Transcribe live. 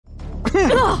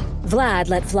Vlad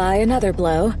let fly another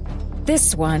blow,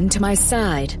 this one to my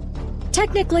side.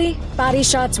 Technically, body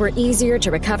shots were easier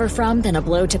to recover from than a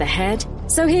blow to the head,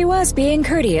 so he was being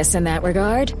courteous in that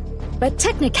regard. But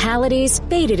technicalities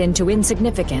faded into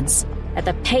insignificance at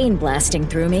the pain blasting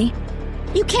through me.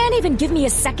 You can't even give me a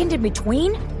second in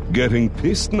between? Getting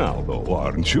pissed now, though,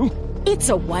 aren't you? It's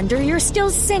a wonder you're still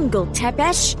single,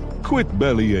 Tepesh. Quit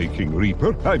belly aching,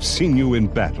 Reaper. I've seen you in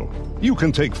battle. You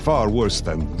can take far worse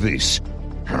than this.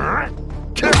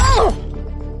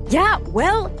 Yeah,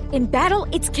 well, in battle,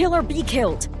 it's kill or be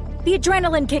killed. The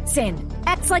adrenaline kicks in,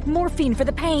 acts like morphine for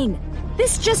the pain.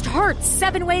 This just hurts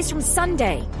 7 ways from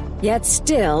Sunday. Yet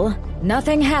still,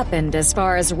 nothing happened as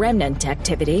far as remnant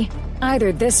activity.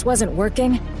 Either this wasn't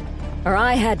working, or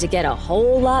I had to get a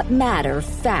whole lot madder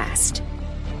fast.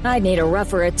 I'd need a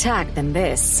rougher attack than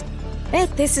this.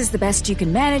 If this is the best you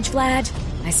can manage, Vlad,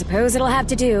 I suppose it'll have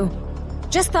to do.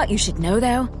 Just thought you should know,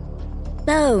 though.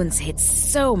 Bones hit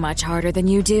so much harder than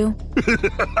you do.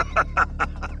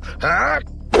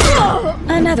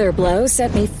 Another blow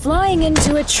sent me flying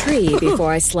into a tree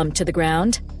before I slumped to the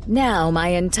ground. Now my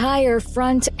entire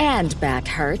front and back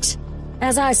hurt.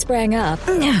 As I sprang up,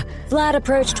 Vlad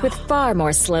approached with far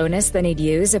more slowness than he'd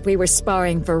use if we were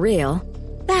sparring for real.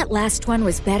 That last one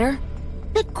was better.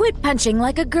 But quit punching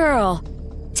like a girl.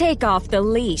 Take off the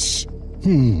leash.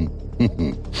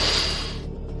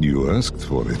 You asked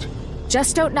for it.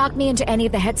 Just don't knock me into any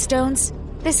of the headstones.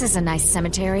 This is a nice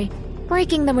cemetery.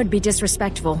 Breaking them would be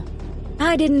disrespectful.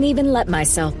 I didn't even let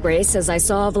myself brace as I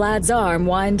saw Vlad's arm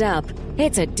wind up.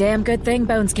 It's a damn good thing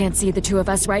Bones can't see the two of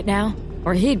us right now,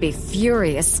 or he'd be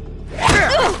furious.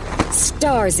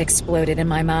 Stars exploded in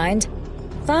my mind,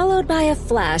 followed by a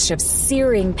flash of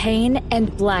searing pain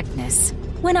and blackness.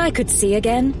 When I could see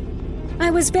again, I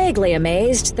was vaguely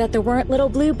amazed that there weren't little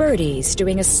blue birdies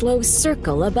doing a slow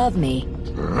circle above me.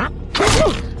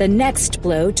 The next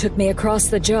blow took me across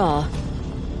the jaw.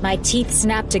 My teeth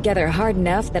snapped together hard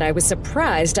enough that I was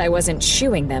surprised I wasn't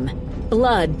chewing them.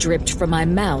 Blood dripped from my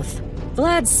mouth.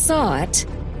 Vlad saw it,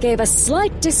 gave a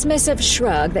slight dismissive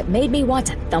shrug that made me want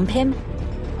to thump him,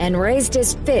 and raised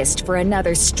his fist for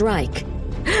another strike.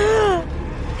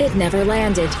 It never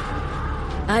landed.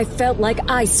 I felt like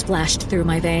ice flashed through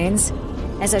my veins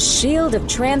as a shield of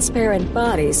transparent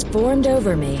bodies formed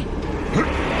over me,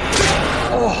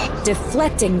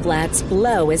 deflecting Vlad's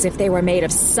blow as if they were made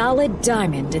of solid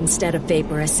diamond instead of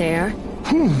vaporous air.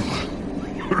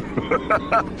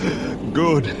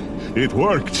 Good. It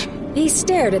worked. He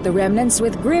stared at the remnants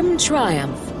with grim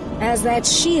triumph as that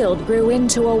shield grew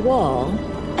into a wall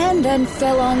and then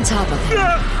fell on top of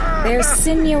him, their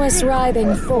sinuous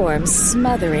writhing forms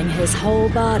smothering his whole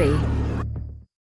body.